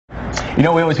You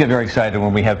know, we always get very excited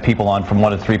when we have people on from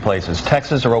one of three places,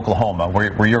 Texas or Oklahoma,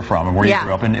 where you're from and where you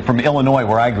grew up, and from Illinois,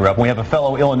 where I grew up. We have a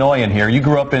fellow Illinoisan here. You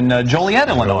grew up in Joliet,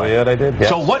 Illinois. Joliet, I did, yes.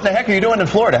 So what in the heck are you doing in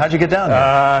Florida? How'd you get down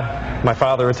there? My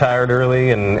father retired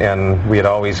early, and we had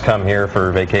always come here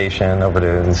for vacation over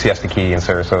to Siesta Key in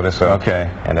Sarasota, so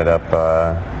ended up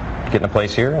getting a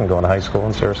place here and going to high school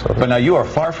in Sarasota. But now you are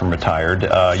far from retired.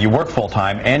 You work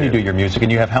full-time, and you do your music, and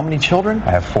you have how many children?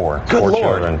 I have four. Good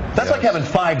Lord. Children. That's like having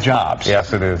 5 jobs.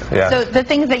 Yes, it is. Yeah. So the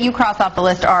things that you cross off the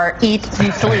list are eat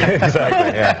and sleep.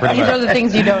 Exactly, yeah. These are the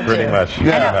things you don't do. Pretty much.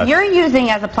 Yeah. And you're using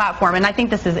as a platform, and I think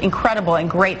this is incredible and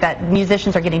great that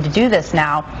musicians are getting to do this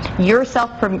now. Your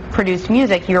self-produced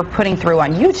music you're putting through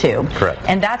on YouTube. Correct.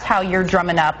 And that's how you're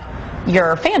drumming up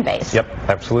your fan base. Yep,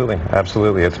 absolutely,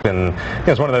 absolutely. It's been,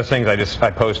 it's one of those things.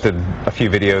 I posted a few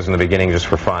videos in the beginning just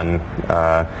for fun,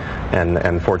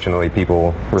 and fortunately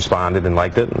people responded and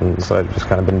liked it, and so I've just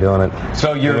kind of been doing it.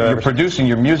 So you're producing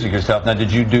your music yourself. Now,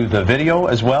 did you do the video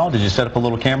as well? Did you set up a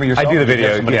little camera yourself? I do the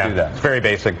video. Yeah, do that? It's very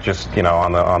basic, just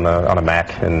on a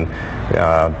Mac, and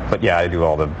but yeah, I do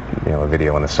all the the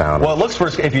video and the sound. Well, it looks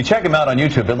if you check them out on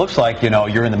YouTube, it looks like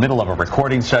you're in the middle of a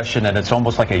recording session, and it's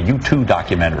almost like a U2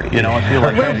 documentary. I feel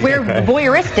like we're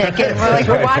voyeuristic, and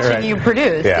we're watching you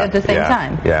produce at the same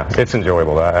time. Yeah, it's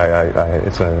enjoyable.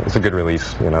 It's a good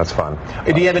release. It's fun.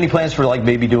 Do you have any plans for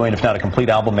maybe doing, if not a complete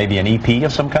album, maybe an EP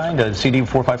of some kind, a CD with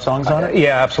 4 or 5 songs on it?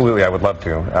 Yeah, absolutely. I would love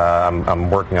to. I'm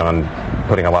working on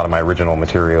putting a lot of my original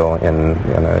material in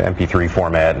an MP3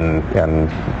 format and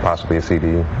possibly a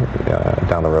CD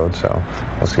down the road. So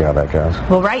we'll see how that goes.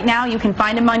 Well, right now you can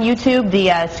find him on YouTube. The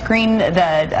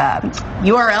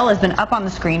URL has been up on the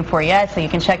screen for you, so you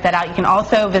can check that out. You can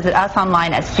also visit us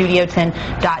online at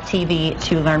studio10.tv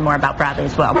to learn more about Bradley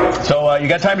as well. So you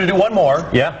got time to do one more.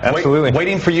 Yeah, absolutely.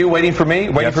 Waiting for you, waiting for me,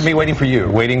 waiting for me, waiting for you.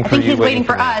 Waiting for I think you, he's waiting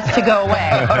for us to go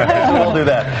away. Okay, so we'll do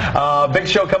that. Big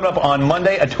show coming up on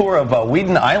Monday, a tour of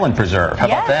Weeden Island Preserve. How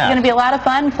about that? It's going to be a lot of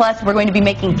fun. Plus, we're going to be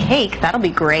making cake. That'll be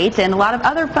great. And a lot of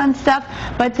other fun stuff.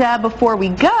 But before we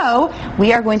go,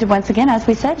 we are going to once again, as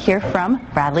we said, hear from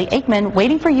Bradley Akeman.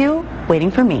 Waiting for you, waiting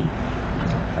for me.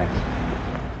 Thanks.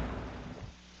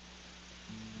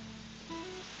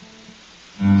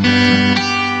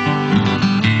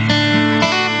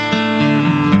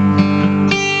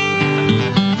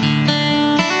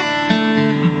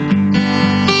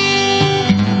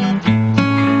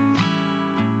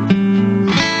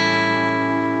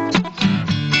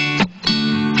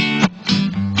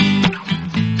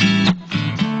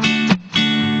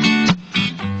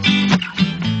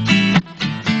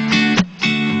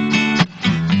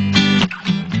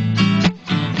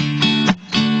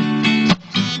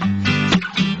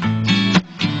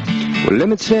 Let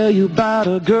me tell you about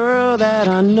a girl that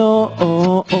I know.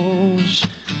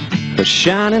 Her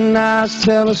shining eyes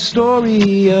tell a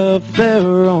story of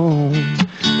their own,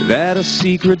 that a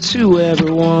secret to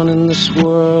everyone in this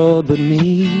world but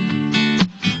me.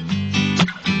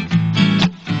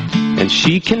 And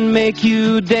she can make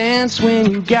you dance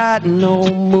when you got no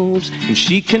moves, and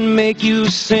she can make you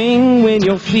sing when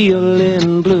you're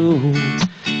feeling blue.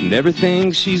 And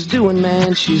everything she's doing,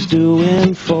 man, she's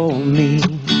doing for me.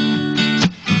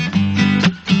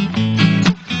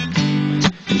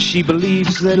 She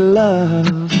believes that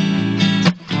love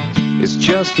is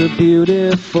just a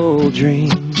beautiful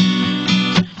dream,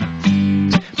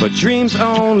 but dreams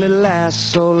only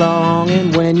last so long,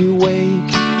 and when you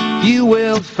wake, you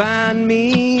will find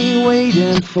me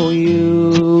waiting for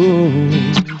you,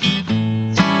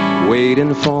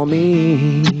 waiting for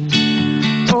me,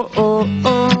 oh, oh,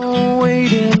 oh,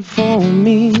 waiting for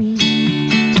me.